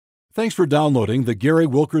Thanks for downloading the Gary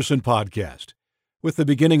Wilkerson Podcast. With the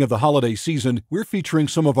beginning of the holiday season, we're featuring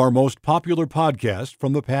some of our most popular podcasts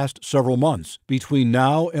from the past several months, between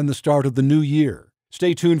now and the start of the new year.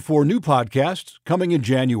 Stay tuned for new podcasts coming in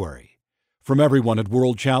January. From everyone at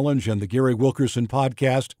World Challenge and the Gary Wilkerson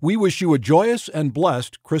Podcast, we wish you a joyous and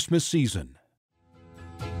blessed Christmas season.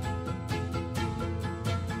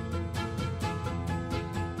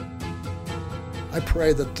 I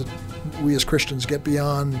pray that we as Christians get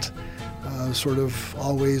beyond sort of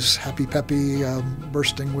always happy peppy,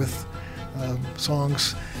 bursting with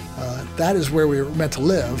songs. That is where we're meant to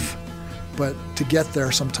live, but to get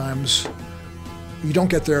there sometimes, you don't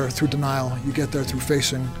get there through denial. You get there through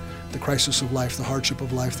facing the crisis of life, the hardship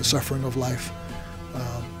of life, the suffering of life,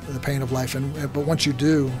 the pain of life. But once you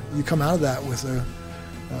do, you come out of that with a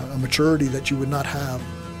maturity that you would not have.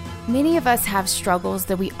 Many of us have struggles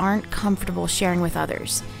that we aren't comfortable sharing with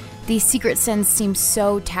others. These secret sins seem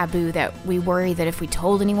so taboo that we worry that if we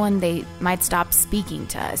told anyone, they might stop speaking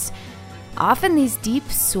to us. Often these deep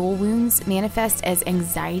soul wounds manifest as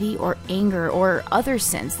anxiety or anger or other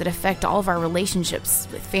sins that affect all of our relationships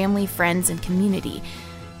with family, friends, and community.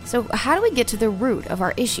 So how do we get to the root of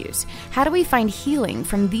our issues? How do we find healing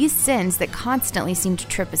from these sins that constantly seem to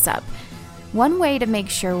trip us up? One way to make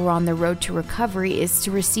sure we're on the road to recovery is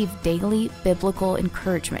to receive daily biblical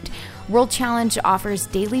encouragement. World Challenge offers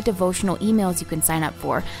daily devotional emails you can sign up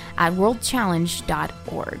for at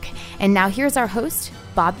worldchallenge.org. And now here's our host,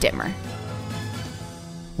 Bob Ditmer.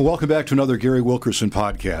 Well, welcome back to another Gary Wilkerson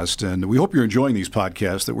podcast, and we hope you're enjoying these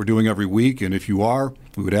podcasts that we're doing every week. And if you are,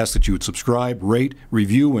 we would ask that you would subscribe, rate,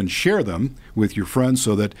 review, and share them with your friends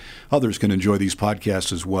so that others can enjoy these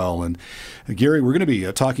podcasts as well. And Gary, we're going to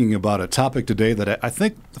be talking about a topic today that I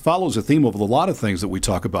think follows a theme of a lot of things that we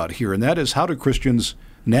talk about here, and that is how do Christians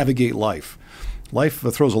navigate life? Life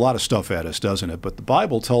throws a lot of stuff at us, doesn't it? But the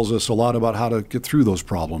Bible tells us a lot about how to get through those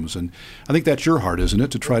problems. And I think that's your heart, isn't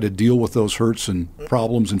it, to try to deal with those hurts and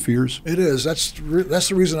problems and fears? It is. That's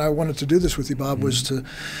the reason I wanted to do this with you, Bob, was to,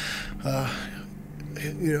 I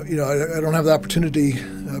don't have the opportunity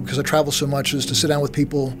because I travel so much, is to sit down with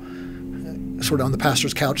people sort of on the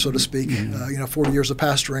pastor's couch, so to speak. 40 years of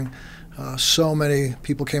pastoring, so many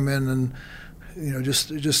people came in and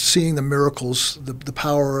just seeing the miracles, the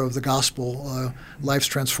power of the gospel, lives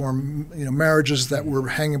transformed, marriages that were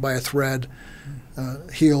hanging by a thread,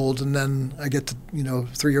 healed, and then I get to,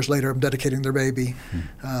 3 years later, I'm dedicating their baby,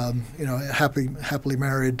 happily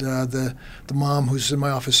married. The mom who's in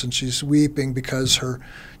my office and she's weeping because her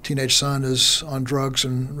teenage son is on drugs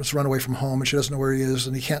and has run away from home and she doesn't know where he is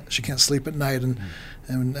and she can't sleep at night and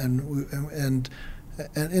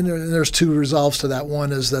there's two resolves to that.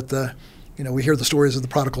 One is that we hear the stories of the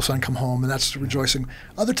prodigal son come home, and that's rejoicing.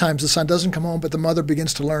 Other times the son doesn't come home, but the mother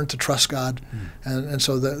begins to learn to trust God. And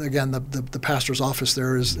so, the pastor's office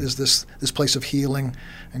there is this place of healing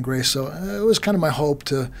and grace. So it was kind of my hope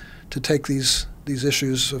to take these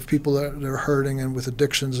issues of people that are hurting and with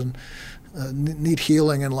addictions and need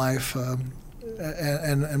healing in life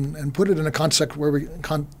and put it in a context where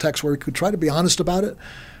we could try to be honest about it,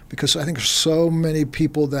 because I think there's so many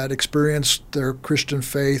people that experience their Christian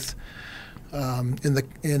faith in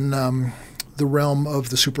the realm of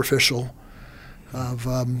the superficial, of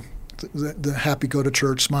the happy go to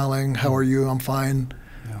church, smiling, how are you, I'm fine,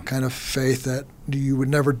 kind of faith that you would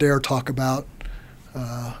never dare talk about.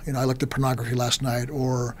 I looked at pornography last night,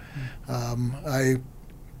 or I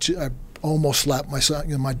almost slapped my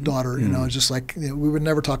son, my daughter. It's just like we would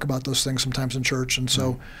never talk about those things sometimes in church, and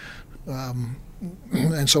so.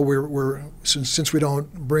 And so we're since we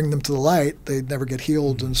don't bring them to the light, they never get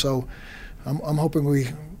healed, and so. I'm hoping we,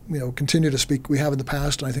 continue to speak. We have in the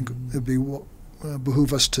past, and I think it'd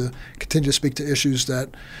behoove us to continue to speak to issues that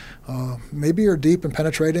maybe are deep and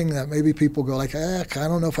penetrating. That maybe people go like, I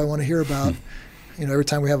don't know if I want to hear about. Every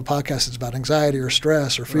time we have a podcast, it's about anxiety or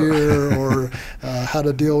stress or fear or how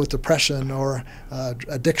to deal with depression or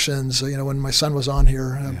addictions. When my son was on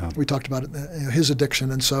here, we talked about his addiction,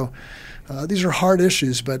 and so these are hard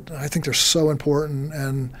issues, but I think they're so important.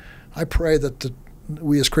 And I pray that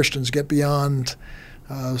we as Christians get beyond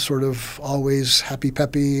sort of always happy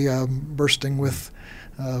peppy, bursting with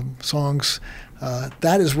songs.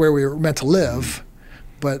 That is where we're meant to live,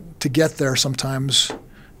 but to get there sometimes,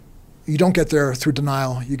 you don't get there through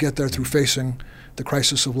denial. You get there through facing the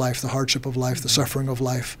crisis of life, the hardship of life, the suffering of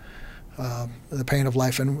life, the pain of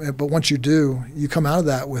life. But once you do, you come out of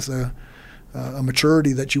that with a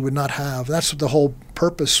maturity that you would not have. That's the whole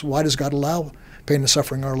purpose. Why does God allow pain and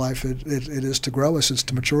suffering in our life, it is to grow us, it's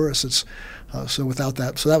to mature us. It's so without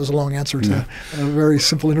that. So that was a long answer to a very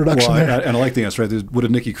simple introduction there. And I like the answer. Right? What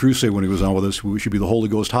did Nicky Cruz say when he was on with us? We should be the Holy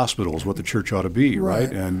Ghost hospital is what the church ought to be,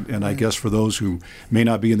 right? And I guess for those who may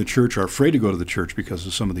not be in the church or are afraid to go to the church because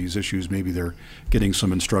of some of these issues, maybe they're getting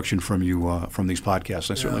some instruction from you from these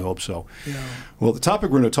podcasts. I certainly hope so. Yeah. Well, the topic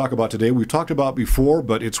we're going to talk about today, we've talked about before,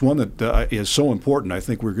 but it's one that is so important. I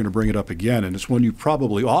think we're going to bring it up again, and it's one you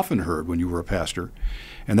probably often heard when you were a pastor.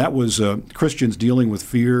 And that was Christians dealing with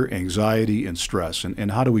fear, anxiety, and stress,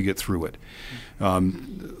 and how do we get through it? I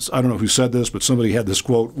don't know who said this, but somebody had this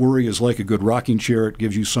quote, worry is like a good rocking chair. It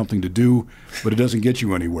gives you something to do, but it doesn't get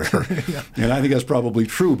you anywhere. And I think that's probably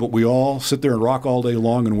true, but we all sit there and rock all day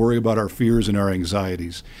long and worry about our fears and our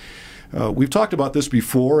anxieties. We've talked about this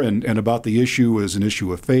before, and about the issue as an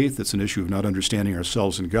issue of faith. It's an issue of not understanding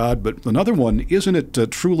ourselves and God. But another one, isn't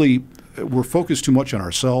it truly we're focused too much on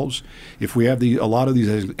ourselves? If we have a lot of these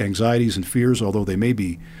anxieties and fears, although they may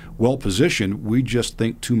be well-positioned, we just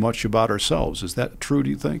think too much about ourselves. Is that true, do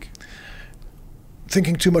you think?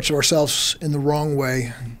 Thinking too much of ourselves in the wrong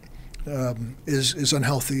way is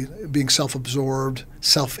unhealthy. Being self-absorbed,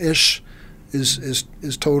 selfish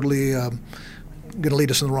is totally going to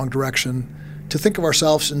lead us in the wrong direction. To think of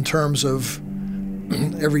ourselves in terms of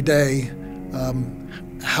every day,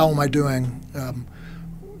 how am I doing?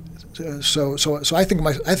 So I think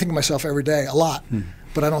of myself every day a lot,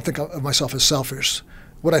 but I don't think of myself as selfish.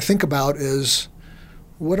 What I think about is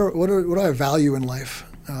what do I value in life?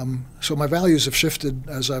 So my values have shifted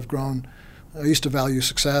as I've grown. I used to value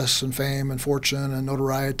success and fame and fortune and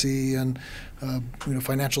notoriety and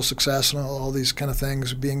financial success and all these kind of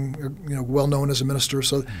things, being well known as a minister.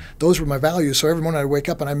 So those were my values. So every morning I wake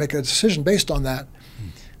up and I make a decision based on that.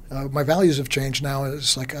 My values have changed now.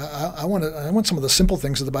 It's like I want some of the simple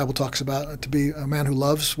things that the Bible talks about, to be a man who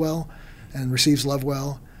loves well and receives love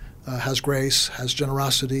well, has grace, has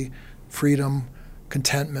generosity, freedom,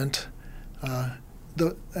 contentment.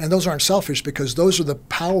 And those aren't selfish, because those are the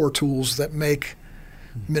power tools that make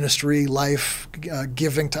ministry, life,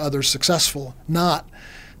 giving to others successful. Not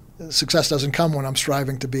success doesn't come when I'm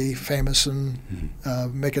striving to be famous and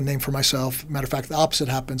make a name for myself. Matter of fact, the opposite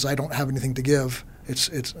happens. I don't have anything to give.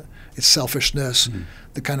 It's selfishness,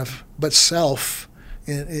 the kind of, but self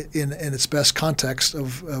in its best context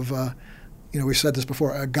of we said this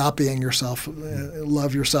before, agapeing yourself,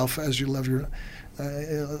 love yourself as you love your.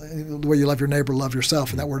 The way you love your neighbor, love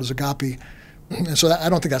yourself, and that word is agape. And so I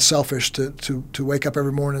don't think that's selfish to wake up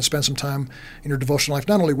every morning and spend some time in your devotional life,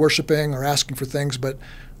 not only worshiping or asking for things, but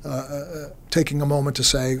taking a moment to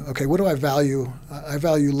say, okay, what do I value? I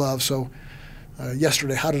value love. So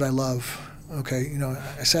yesterday, how did I love? Okay,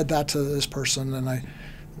 I said that to this person, and I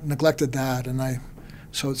neglected that, and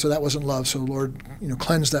so that wasn't love. So Lord,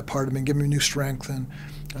 cleanse that part of me, give me new strength, and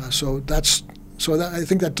I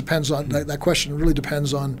think that depends on that question. Really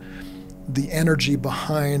depends on the energy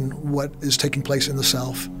behind what is taking place in the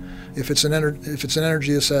self. If it's an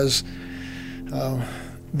energy that says,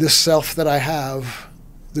 this self that I have,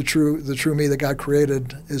 the true me that God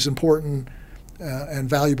created, is important and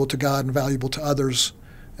valuable to God and valuable to others,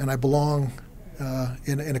 and I belong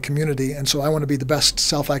in a community, and so I want to be the best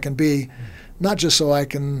self I can be, not just so I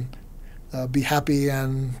can be happy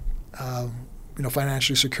and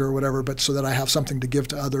financially secure or whatever, but so that I have something to give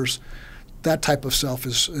to others. That type of self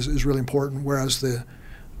is really important, whereas the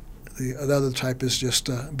other type is just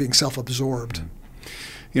being self-absorbed.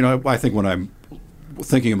 I think when I'm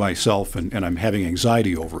thinking of myself and I'm having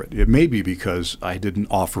anxiety over it, it may be because I didn't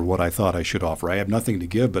offer what I thought I should offer. I have nothing to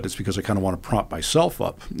give, but it's because I kind of want to prop myself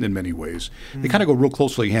up in many ways. They kind of go real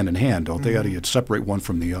closely hand in hand, don't they? How do you separate one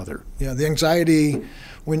from the other? Yeah, the anxiety,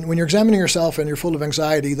 when you're examining yourself and you're full of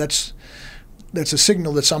anxiety, that's a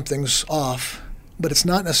signal that something's off, but it's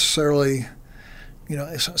not necessarily,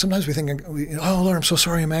 sometimes we think, oh, Lord, I'm so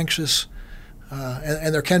sorry, I'm anxious.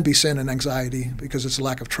 And there can be sin and anxiety because it's a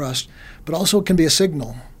lack of trust, but also it can be a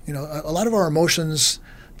signal. A lot of our emotions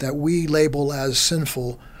that we label as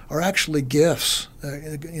sinful are actually gifts,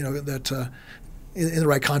 that in the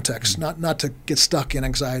right context, not to get stuck in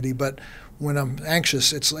anxiety, but when I'm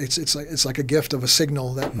anxious, it's like a gift of a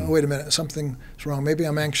signal that, oh, wait a minute, something's wrong. Maybe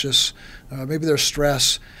I'm anxious. Maybe there's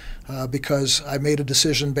stress because I made a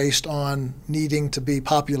decision based on needing to be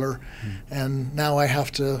popular, and now I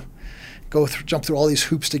have to jump through all these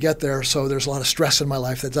hoops to get there. So there's a lot of stress in my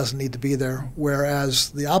life that doesn't need to be there.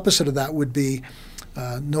 Whereas the opposite of that would be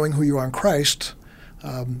knowing who you are in Christ.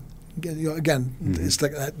 It's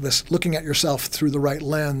like this looking at yourself through the right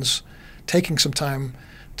lens, taking some time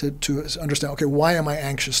to understand, okay, why am I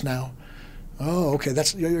anxious now? oh, okay,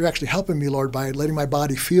 you're actually helping me, Lord, by letting my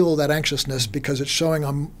body feel that anxiousness because it's showing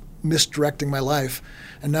I'm misdirecting my life.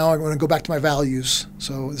 And now I'm going to go back to my values.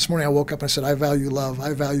 So this morning I woke up and I said, I value love,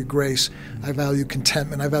 I value grace, I value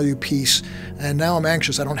contentment, I value peace. And now I'm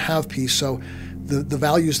anxious, I don't have peace. So the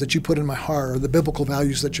values that you put in my heart, or the biblical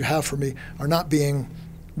values that you have for me, are not being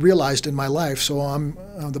realized in my life. So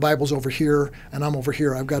the Bible's over here and I'm over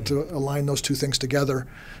here. I've got to align those two things together.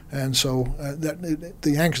 And so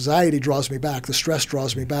the anxiety draws me back, the stress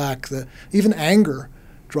draws me back, even anger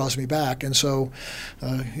draws me back. And so,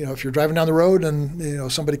 if you're driving down the road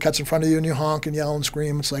and somebody cuts in front of you and you honk and yell and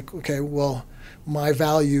scream, it's like, okay, well, my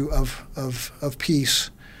value of peace,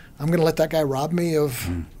 I'm going to let that guy rob me of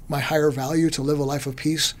my higher value to live a life of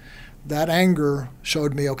peace. That anger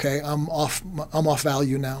showed me, okay, I'm off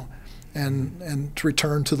value now. And to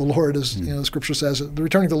return to the Lord, as the Scripture says, the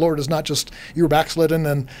returning to the Lord is not just you were backslidden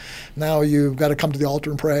and now you've got to come to the altar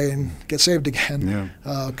and pray and get saved again.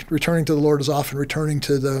 Yeah. Returning to the Lord is often returning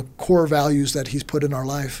to the core values that He's put in our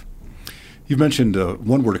life. You've mentioned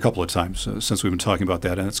one word a couple of times since we've been talking about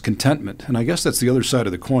that, and it's contentment. And I guess that's the other side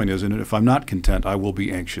of the coin, isn't it? If I'm not content, I will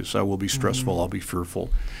be anxious, I will be stressful, I'll be fearful.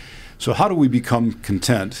 So how do we become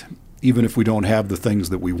content even if we don't have the things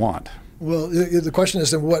that we want? Well, the question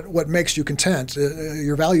is then what makes you content?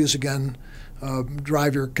 Your values, again,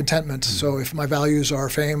 drive your contentment. So if my values are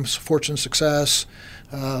fame, fortune, success,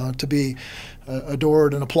 to be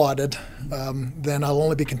adored and applauded, then I'll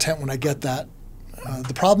only be content when I get that.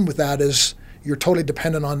 The problem with that is you're totally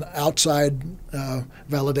dependent on outside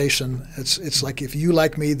validation. It's like if you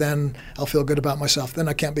like me, then I'll feel good about myself. Then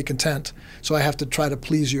I can't be content. So I have to try to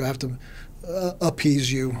please you. I have to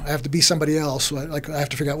appease you. I have to be somebody else. So I have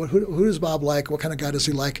to figure out who does Bob like? What kind of guy does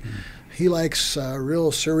he like? He likes a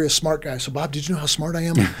real serious, smart guy. So Bob, did you know how smart I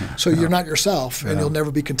am? So you're not yourself, and you'll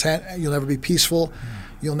never be content. You'll never be peaceful.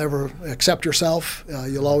 You'll never accept yourself.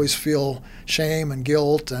 You'll always feel shame and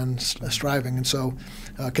guilt and striving. And so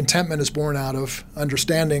contentment is born out of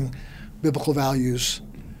understanding biblical values,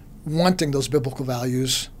 wanting those biblical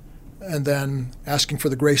values, and then asking for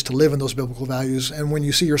the grace to live in those biblical values. And when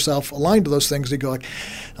you see yourself aligned to those things, you go like,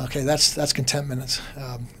 okay, that's contentment.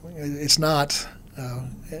 It's not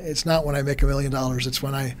when I make $1 million. It's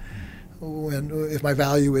if my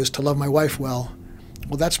value is to love my wife well,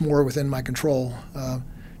 that's more within my control.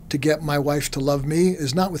 To get my wife to love me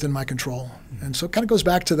is not within my control. And so it kind of goes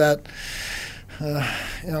back to that.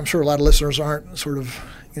 I'm sure a lot of listeners aren't sort of,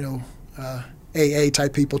 AA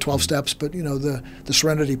type people, 12 steps, but the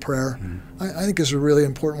Serenity Prayer, I think is a really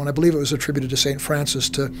important one. I believe it was attributed to St. Francis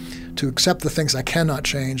to accept the things I cannot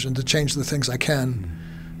change and to change the things I can.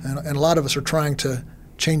 And a lot of us are trying to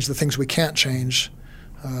change the things we can't change.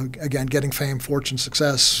 Again, getting fame, fortune,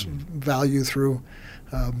 success, value through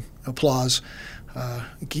applause.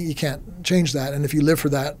 You can't change that. And if you live for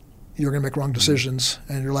that, you're going to make wrong decisions,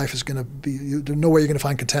 and your life is going to be, there's no way you're going to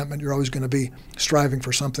find contentment. You're always going to be striving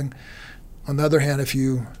for something. On the other hand, if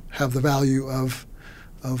you have the value of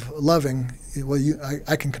loving,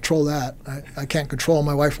 I can control that. I can't control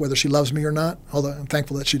my wife whether she loves me or not, although I'm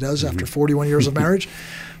thankful that she does after 41 years of marriage.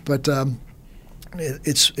 But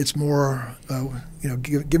it's more,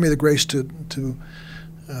 give me the grace to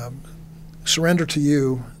surrender to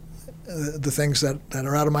you the things that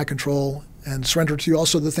are out of my control, and surrender to you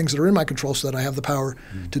also the things that are in my control, so that I have the power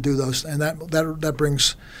to do those. And that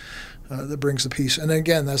brings the peace. And then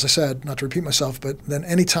again, as I said, not to repeat myself, but then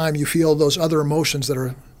anytime you feel those other emotions that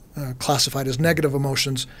are classified as negative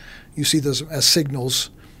emotions, you see those as signals.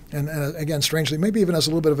 And again, strangely, maybe even as a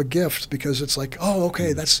little bit of a gift, because it's like, oh,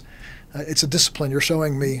 okay, that's it's a discipline. You're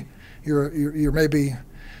showing me. You're maybe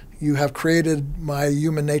you have created my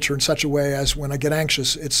human nature in such a way as when I get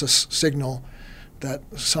anxious, it's a signal that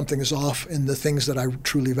something is off in the things that I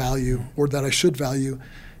truly value or that I should value.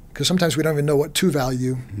 Because sometimes we don't even know what to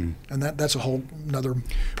value, and that's a whole another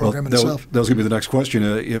program in itself. That was going to be the next question.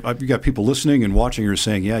 If you've got people listening and watching who are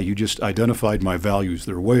saying, yeah, you just identified my values.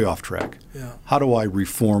 They're way off track. Yeah. How do I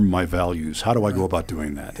reform my values? How do I go about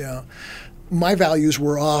doing that? Yeah. My values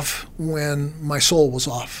were off when my soul was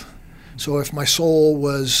off. So if my soul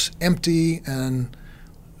was empty and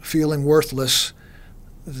feeling worthless,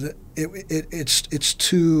 it's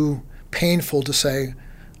too painful to say,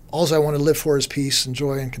 all I want to live for is peace and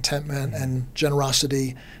joy and contentment and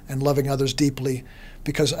generosity and loving others deeply,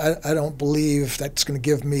 because I don't believe that's going to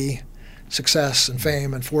give me success and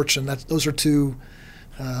fame and fortune. Those are too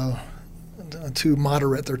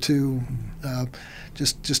moderate. They're too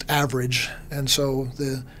just average. And so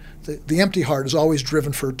the empty heart is always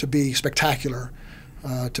driven to be spectacular,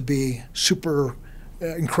 to be super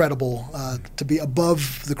incredible, to be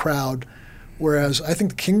above the crowd, Whereas I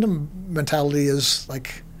think the kingdom mentality is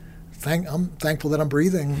like, I'm thankful that I'm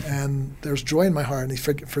breathing, and there's joy in my heart, and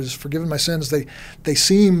He's forgiven my sins. They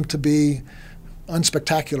seem to be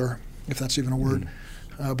unspectacular, if that's even a word.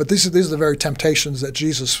 But these are the very temptations that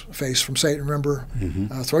Jesus faced from Satan. Remember,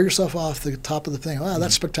 throw yourself off the top of the thing. Wow,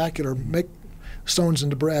 that's spectacular. Make stones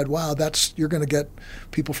into bread. Wow, you're going to get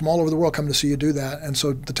people from all over the world coming to see you do that. And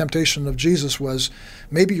so the temptation of Jesus was,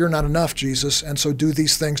 maybe you're not enough, Jesus, and so do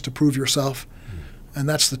these things to prove yourself. And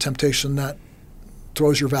that's the temptation that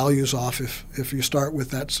throws your values off if you start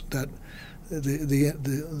with that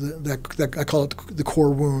I call it the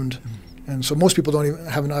core wound. And so most people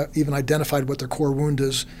haven't even identified what their core wound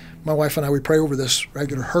is. My wife and I, we pray over this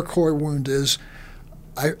regular. Her core wound is,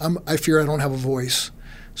 I fear I don't have a voice.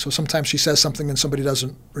 So sometimes she says something and somebody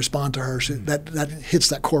doesn't respond to her. That hits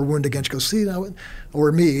that core wound again. She goes, see,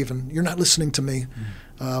 or me even, you're not listening to me.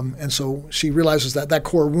 And so she realizes that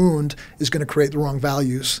core wound is going to create the wrong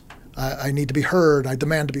values. I need to be heard. I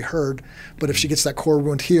demand to be heard. But if she gets that core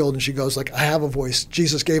wound healed and she goes like, I have a voice,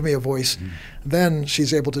 Jesus gave me a voice, then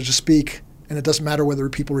she's able to just speak, and it doesn't matter whether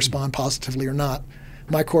people respond positively or not.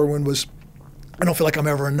 My core wound was, I don't feel like I'm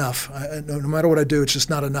ever enough. No matter what I do, it's just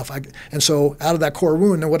not enough. And so out of that core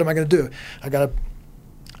wound, now what am I going to do? I got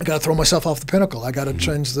to throw myself off the pinnacle. I got to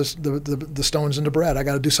change the stones into bread. I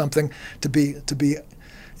got to do something to be.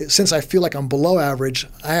 Since I feel like I'm below average,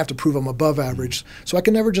 I have to prove I'm above average. So I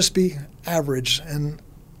can never just be average. And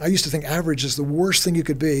I used to think average is the worst thing you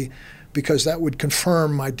could be, because that would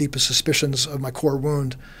confirm my deepest suspicions of my core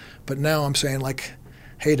wound. But now I'm saying, like,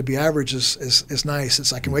 hey, to be average is nice.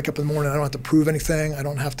 It's I can wake up in the morning, I don't have to prove anything. I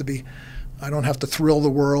don't have to thrill the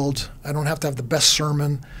world. I don't have to have the best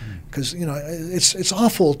sermon, because it's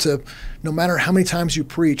awful to, no matter how many times you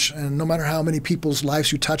preach and no matter how many people's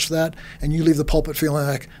lives you touch that, and you leave the pulpit feeling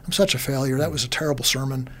like, I'm such a failure. That was a terrible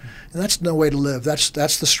sermon. And that's no way to live. That's the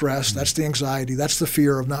stress. That's the anxiety. That's the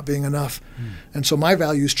fear of not being enough. And so my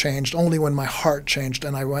values changed only when my heart changed,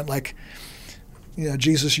 and I went like,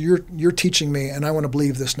 Jesus, you're teaching me, and I want to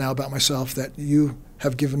believe this now about myself, that you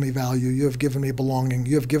have given me value, you have given me belonging,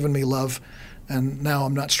 you have given me love, and now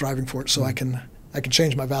I'm not striving for it. So I can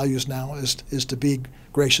change my values now is to be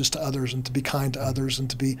gracious to others and to be kind to others and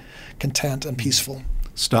to be content and peaceful.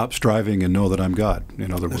 Stop striving and know that I'm God,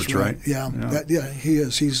 in other words, right? Yeah, he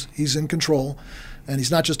is. He's in control, and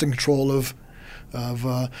he's not just in control of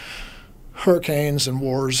hurricanes and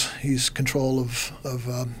wars. He's control of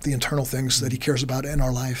the internal things that he cares about in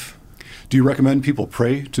our life. Do you recommend people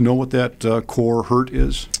pray to know what that core hurt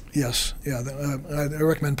is? Yes. Yeah. I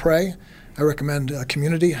recommend pray. I recommend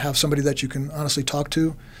community. Have somebody that you can honestly talk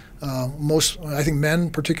to. I think men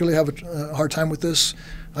particularly have a hard time with this.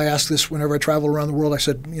 I ask this whenever I travel around the world. I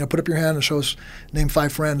said, put up your hand and show us, name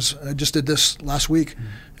 5 friends. I just did this last week,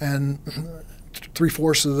 and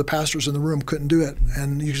 3/4 of the pastors in the room couldn't do it.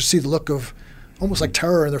 And you could see the look of almost like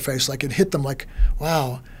terror in their face, like it hit them like,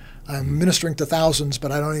 wow, I'm ministering to thousands,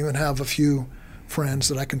 but I don't even have a few friends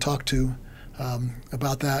that I can talk to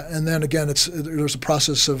about that. And then again, there's a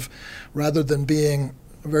process of, rather than being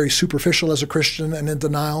very superficial as a Christian and in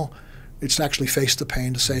denial, it's to actually face the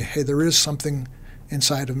pain, to say, hey, there is something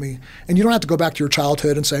inside of me. And you don't have to go back to your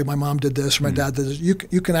childhood and say, my mom did this or my dad did this. You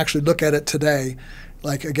can actually look at it today.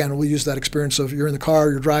 Like, again, we'll use that experience of you're in the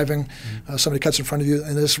car, you're driving, somebody cuts in front of you,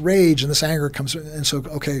 and this rage and this anger comes. And so,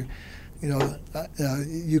 okay,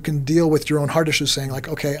 you can deal with your own heart issues saying, like,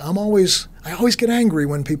 okay, I always get angry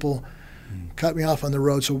when people cut me off on the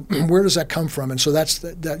road. So where does that come from? And so that's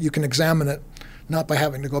that you can examine it, not by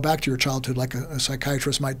having to go back to your childhood like a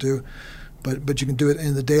psychiatrist might do, but you can do it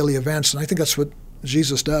in the daily events. And I think that's what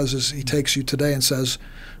Jesus does, is he takes you today and says,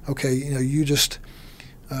 okay, you just,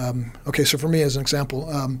 okay, so for me as an example,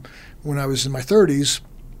 when I was in my 30s,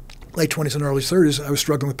 late 20s and early 30s, I was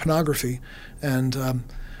struggling with pornography. And,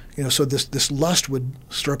 so this lust would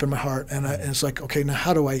stir up in my heart. And it's like, okay, now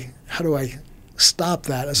how do I stop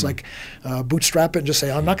that? It's like bootstrap it and just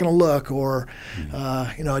say, I'm not going to look, or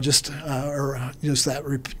just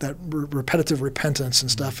that repetitive repentance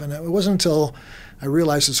and stuff. And it wasn't until I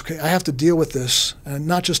realized it's okay, I have to deal with this, and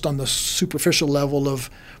not just on the superficial level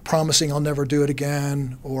of promising I'll never do it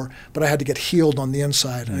again, but I had to get healed on the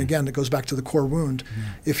inside. And again, it goes back to the core wound.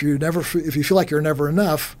 If you feel like you're never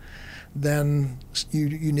enough, then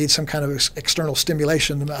you need some kind of external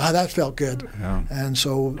stimulation. That felt good. Yeah. And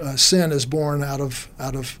so sin is born out of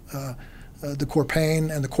the core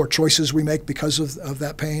pain and the core choices we make because of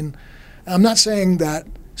that pain. And I'm not saying that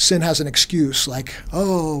sin has an excuse, like,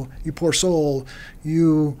 oh, you poor soul,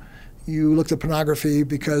 you you looked at pornography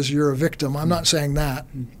because you're a victim. I'm not saying that.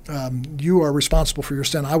 You are responsible for your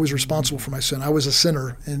sin. I was responsible for my sin. I was a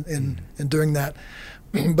sinner in doing that.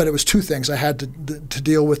 But it was two things. I had to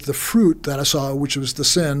deal with the fruit that I saw, which was the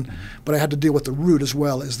sin, but I had to deal with the root as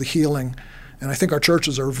well as the healing. And I think our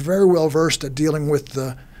churches are very well versed at dealing with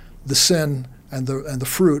the sin and the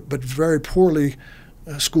fruit, but very poorly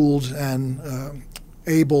schooled and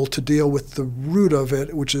able to deal with the root of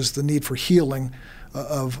it, which is the need for healing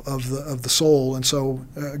of the soul. And so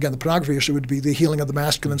again, the pornography issue would be the healing of the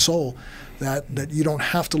masculine soul, that you don't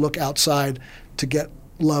have to look outside to get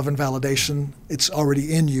love and validation. It's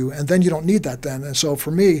already in you, and then you don't need that then. And so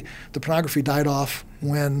for me, the pornography died off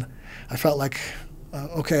when I felt like,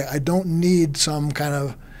 okay, I don't need some kind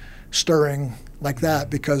of stirring like that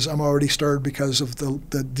because I'm already stirred because of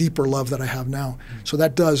the deeper love that I have now. So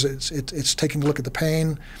that does, it's taking a look at the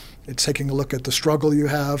pain, it's taking a look at the struggle you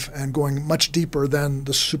have and going much deeper than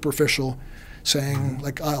the superficial, saying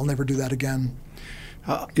like, I'll never do that again.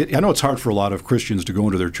 I know it's hard for a lot of Christians to go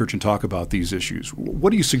into their church and talk about these issues. What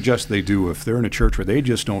do you suggest they do if they're in a church where they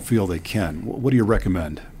just don't feel they can? What do you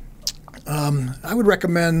recommend? I would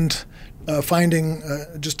recommend finding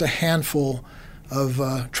just a handful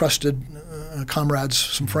of trusted comrades,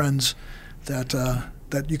 some friends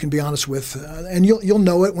that you can be honest with, and you'll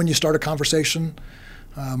know it when you start a conversation.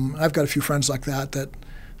 I've got a few friends like that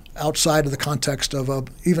outside of the context of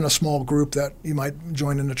even a small group that you might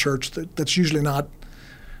join in a church, that's usually not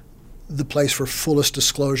the place for fullest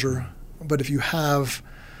disclosure. But if you have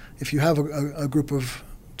a group of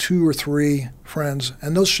 2 or 3 friends,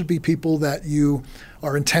 and those should be people that you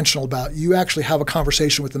are intentional about, you actually have a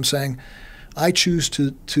conversation with them saying, I choose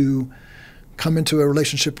to come into a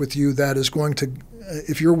relationship with you that is going to,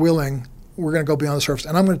 if you're willing, we're going to go beyond the surface,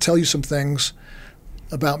 and I'm going to tell you some things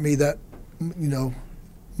about me that,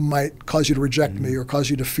 might cause you to reject me or cause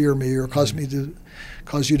you to fear me or cause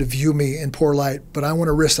you to view me in poor light. But I want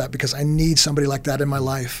to risk that because I need somebody like that in my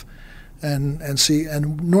life. And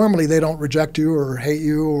normally they don't reject you or hate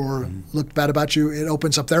you or look bad about you. It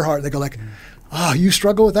opens up their heart. They go like, oh, you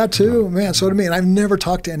struggle with that too? Man, so do me. And I've never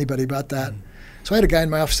talked to anybody about that. So I had a guy in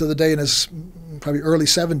my office the other day in his probably early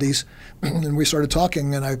 70s, and we started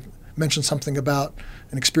talking, and I mentioned something about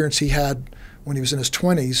an experience he had when he was in his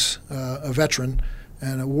 20s, a veteran,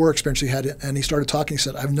 and a war experience he had. And he started talking. He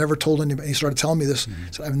said, I've never told anybody. He started telling me this. He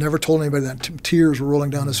said, I've never told anybody that. Tears were rolling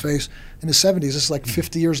down his face. In his 70s, this is like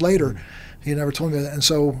 50 years later. He never told me that. And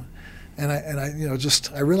so, and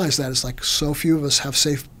I realized that it's like so few of us have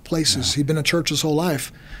safe places. Yeah. He'd been in church his whole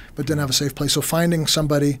life, but didn't have a safe place. So finding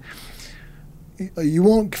somebody, you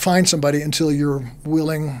won't find somebody until you're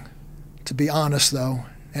willing to be honest, though.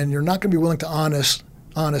 And you're not going to be willing to honest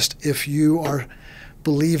if you are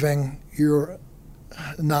believing you're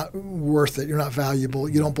not worth it, you're not valuable,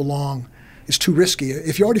 you don't belong. It's too risky.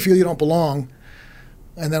 If you already feel you don't belong,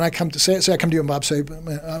 and then I come to say I come to you and Bob say,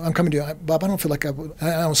 I'm coming to you, Bob, I don't feel like I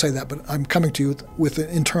don't say that, but I'm coming to you with an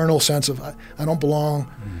internal sense of I don't belong.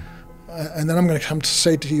 And then I'm going to come to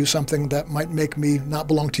say to you something that might make me not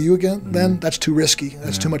belong to you again, then that's too risky.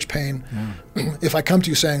 That's too much pain. Yeah. If I come to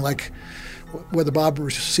you saying, like, whether Bob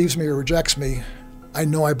receives me or rejects me, I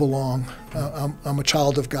know I belong. I'm a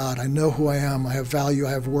child of God. I know who I am. I have value.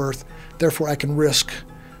 I have worth. Therefore, I can risk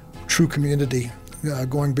true community,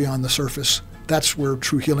 going beyond the surface. That's where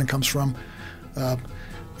true healing comes from.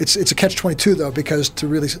 It's a catch-22, though, because to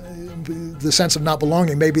really, the sense of not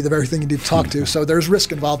belonging may be the very thing you need to talk to. So there's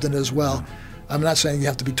risk involved in it as well. I'm not saying you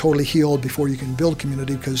have to be totally healed before you can build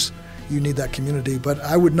community, because you need that community. But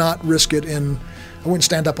I would not risk it I wouldn't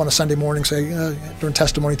stand up on a Sunday morning, say, during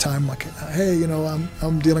testimony time, like, hey,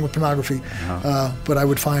 I'm dealing with pornography. But I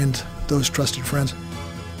would find those trusted friends.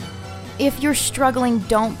 If you're struggling,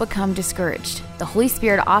 don't become discouraged. The Holy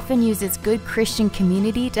Spirit often uses good Christian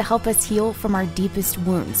community to help us heal from our deepest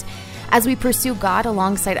wounds. As we pursue God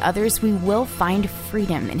alongside others, we will find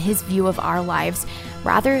freedom in His view of our lives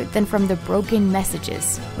rather than from the broken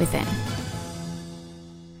messages within.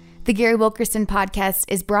 The Gary Wilkerson Podcast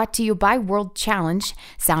is brought to you by World Challenge.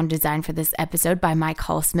 Sound design for this episode by Mike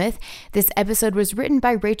Hallsmith. This episode was written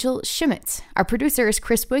by Rachel Schmitz. Our producer is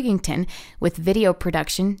Chris Wigington, with video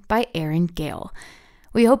production by Aaron Gale.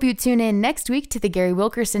 We hope you tune in next week to the Gary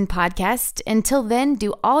Wilkerson Podcast. Until then,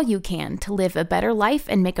 do all you can to live a better life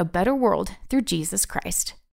and make a better world through Jesus Christ.